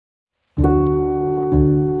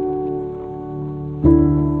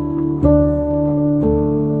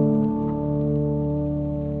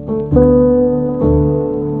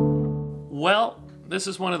This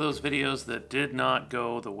is one of those videos that did not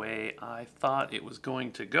go the way I thought it was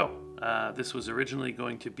going to go. This was originally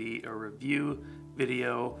going to be a review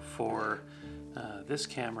video for this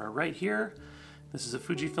camera right here. This is a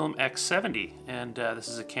Fujifilm X70, and this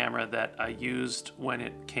is a camera that I used when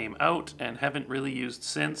it came out and haven't really used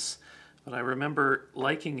since, but I remember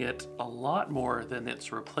liking it a lot more than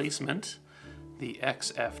its replacement, the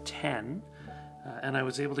XF10. And I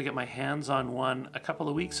was able to get my hands on one a couple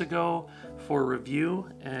of weeks ago for review,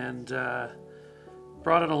 and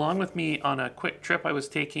brought it along with me on a quick trip I was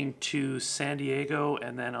taking to San Diego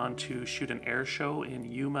and then on to shoot an air show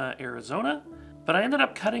in Yuma, Arizona. But I ended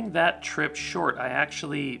up cutting that trip short. I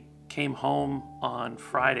actually came home on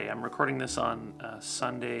Friday. I'm recording this on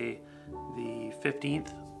Sunday the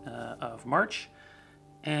 15th of March.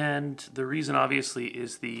 And the reason obviously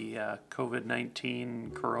is the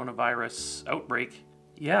COVID-19 coronavirus outbreak.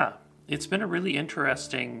 Yeah, it's been a really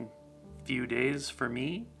interesting few days for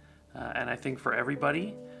me, and I think for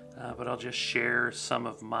everybody, but I'll just share some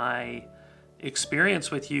of my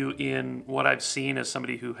experience with you in what I've seen as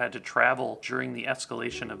somebody who had to travel during the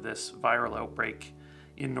escalation of this viral outbreak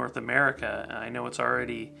in North America. I know it's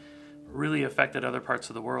already really affected other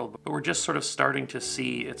parts of the world, but we're just sort of starting to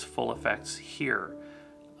see its full effects here.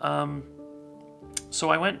 So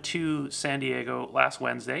I went to San Diego last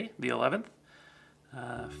Wednesday, the 11th,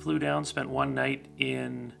 flew down, spent one night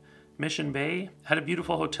in Mission Bay, had a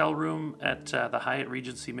beautiful hotel room at the Hyatt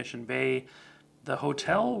Regency Mission Bay. The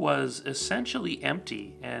hotel was essentially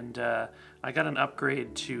empty, and I got an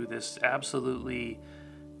upgrade to this absolutely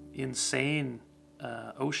insane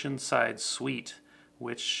oceanside suite,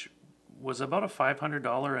 which was about a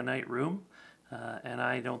 $500 a night room. And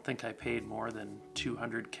I don't think I paid more than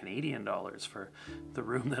 200 Canadian dollars for the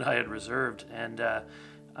room that I had reserved. And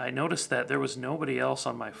I noticed that there was nobody else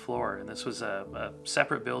on my floor, and this was a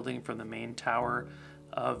separate building from the main tower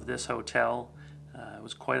of this hotel. It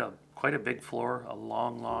was quite a big floor, a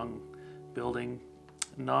long building,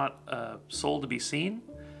 not a soul to be seen.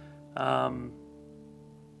 I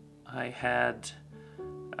had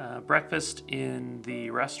breakfast in the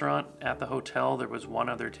restaurant at the hotel. There was one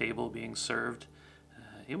other table being served.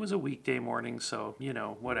 It was a weekday morning, so, you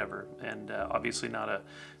know, whatever. And obviously not a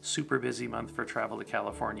super busy month for travel to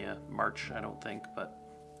California. March, I don't think, but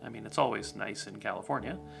I mean, it's always nice in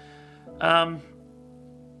California.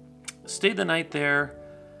 Stayed the night there.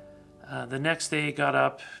 The next day got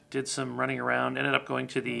up, did some running around, ended up going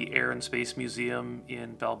to the Air and Space Museum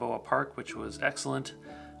in Balboa Park, which was excellent.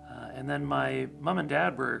 And then my mom and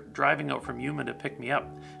dad were driving out from Yuma to pick me up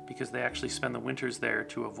because they actually spend the winters there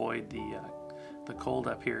to avoid the cold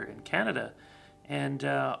up here in Canada. And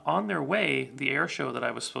on their way, the air show that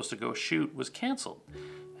I was supposed to go shoot was canceled.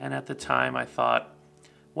 And at the time I thought,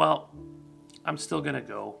 well, I'm still gonna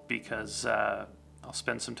go because I'll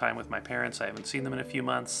spend some time with my parents. I haven't seen them in a few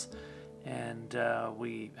months. And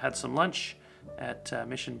we had some lunch at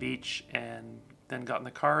Mission Beach and then got in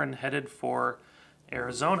the car and headed for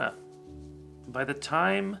Arizona. By the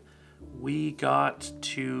time we got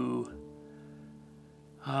to,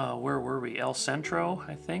 where were we? El Centro,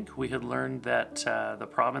 I think. We had learned that the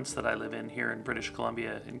province that I live in here in British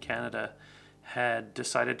Columbia in Canada had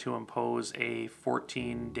decided to impose a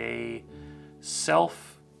 14-day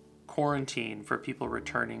self-quarantine for people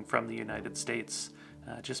returning from the United States,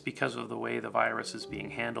 just because of the way the virus is being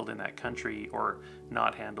handled in that country, or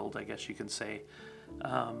not handled, I guess you can say.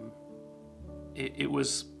 It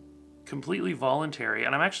was completely voluntary,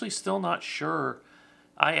 and I'm actually still not sure.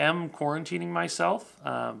 I am quarantining myself,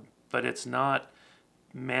 but it's not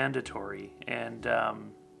mandatory, and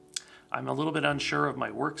I'm a little bit unsure of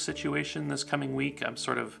my work situation this coming week. I'm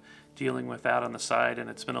sort of dealing with that on the side, and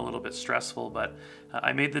it's been a little bit stressful, but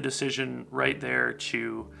I made the decision right there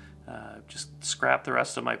to just scrap the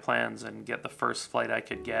rest of my plans and get the first flight I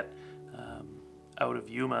could get out of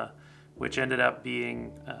Yuma, which ended up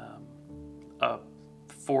being a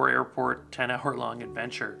 4-airport, 10-hour-long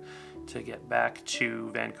adventure to get back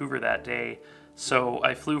to Vancouver that day. So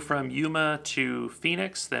I flew from Yuma to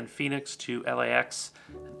Phoenix, then Phoenix to LAX,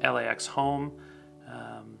 and LAX home.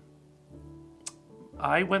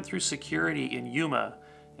 I went through security in Yuma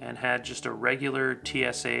and had just a regular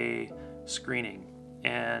TSA screening,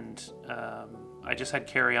 and I just had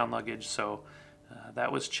carry-on luggage, so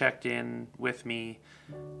that was checked in with me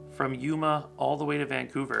from Yuma all the way to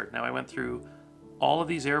Vancouver. Now, I went through all of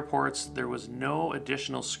these airports. There was no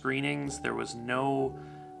additional screenings. There was no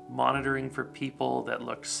monitoring for people that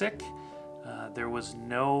looked sick. There was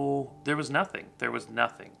nothing.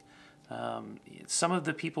 Some of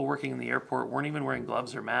the people working in the airport weren't even wearing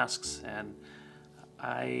gloves or masks, and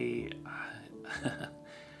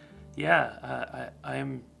Yeah,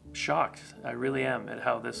 I'm shocked. I really am at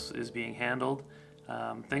how this is being handled.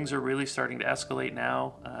 Things are really starting to escalate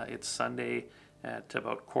now. It's Sunday at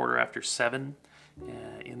about 7:15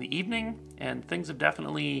 in the evening, and things have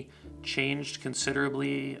definitely changed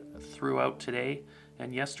considerably throughout today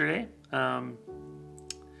and yesterday.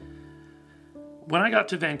 When I got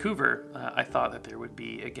to Vancouver, I thought that there would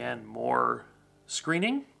be, again, more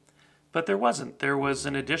screening, but there wasn't. There was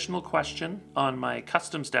an additional question on my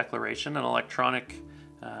customs declaration, an electronic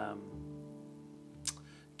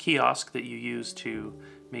kiosk that you use to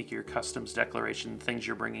make your customs declaration, things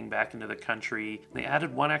you're bringing back into the country. They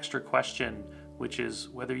added one extra question, which is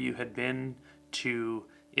whether you had been to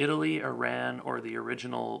Italy, Iran, or the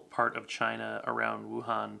original part of China around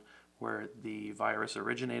Wuhan where the virus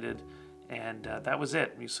originated. And that was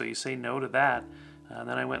it. So you say no to that. And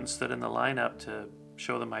then I went and stood in the lineup to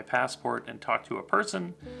show them my passport and talk to a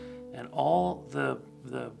person. And all the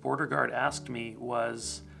border guard asked me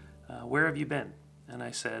was, where have you been? And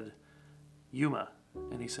I said, Yuma.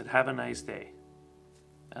 And he said, have a nice day.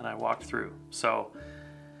 And I walked through. So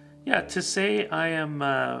yeah, to say I am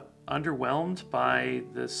underwhelmed by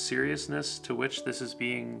the seriousness to which this is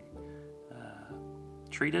being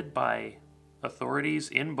treated by authorities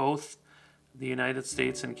in both the United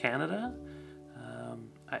States and Canada.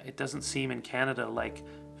 It doesn't seem in Canada like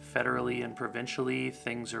federally and provincially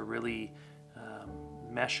things are really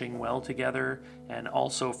meshing well together, and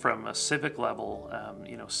also from a civic level,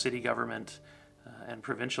 city government and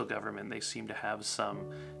provincial government, they seem to have some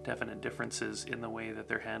definite differences in the way that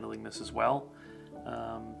they're handling this as well.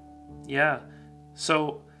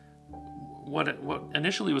 So what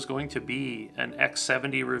initially was going to be an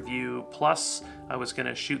X70 review, plus I was going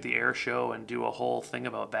to shoot the air show and do a whole thing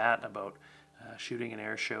about that, about shooting an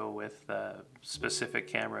air show with specific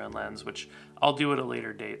camera and lens, which I'll do at a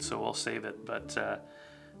later date, so we'll save it. But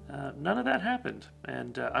none of that happened,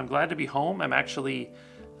 and I'm glad to be home. I'm actually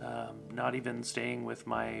not even staying with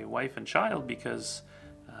my wife and child because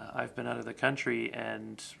I've been out of the country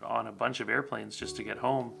and on a bunch of airplanes just to get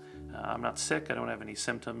home. I'm not sick, I don't have any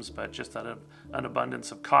symptoms, but just out of an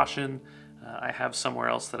abundance of caution, I have somewhere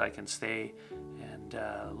else that I can stay, and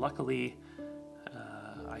luckily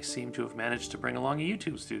I seem to have managed to bring along a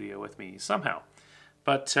YouTube studio with me somehow.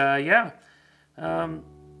 But so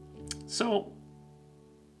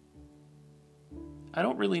I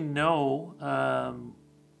don't really know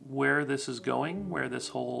where this is going, where this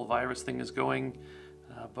whole virus thing is going,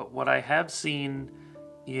 but what I have seen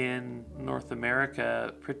in North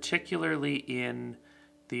America, particularly in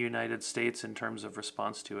the United States in terms of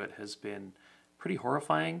response to it, has been pretty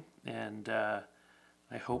horrifying, and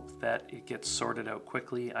I hope that it gets sorted out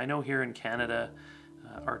quickly. I know here in Canada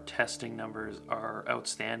our testing numbers are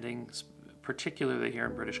outstanding, particularly here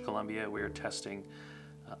in British Columbia. We are testing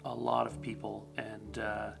a lot of people, and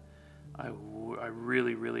I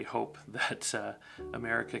really, really hope that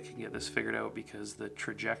America can get this figured out, because the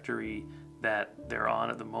trajectory that they're on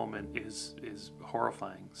at the moment is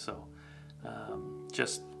horrifying. So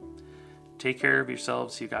just take care of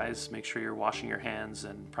yourselves, you guys. Make sure you're washing your hands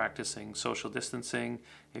and practicing social distancing.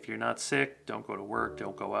 If you're not sick, don't go to work,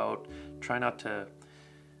 don't go out. Try not to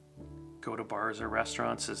go to bars or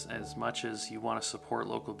restaurants as much as you want to support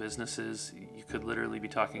local businesses. You could literally be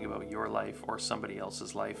talking about your life or somebody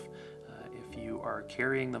else's life. If you are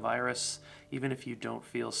carrying the virus, even if you don't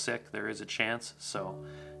feel sick, there is a chance. So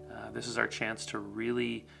this is our chance to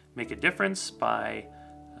really make a difference by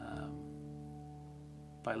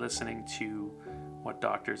listening to what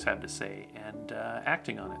doctors have to say and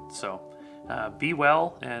acting on it. So be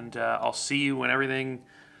well, and I'll see you when everything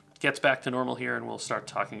gets back to normal here, and we'll start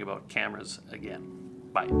talking about cameras again.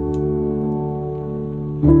 Bye.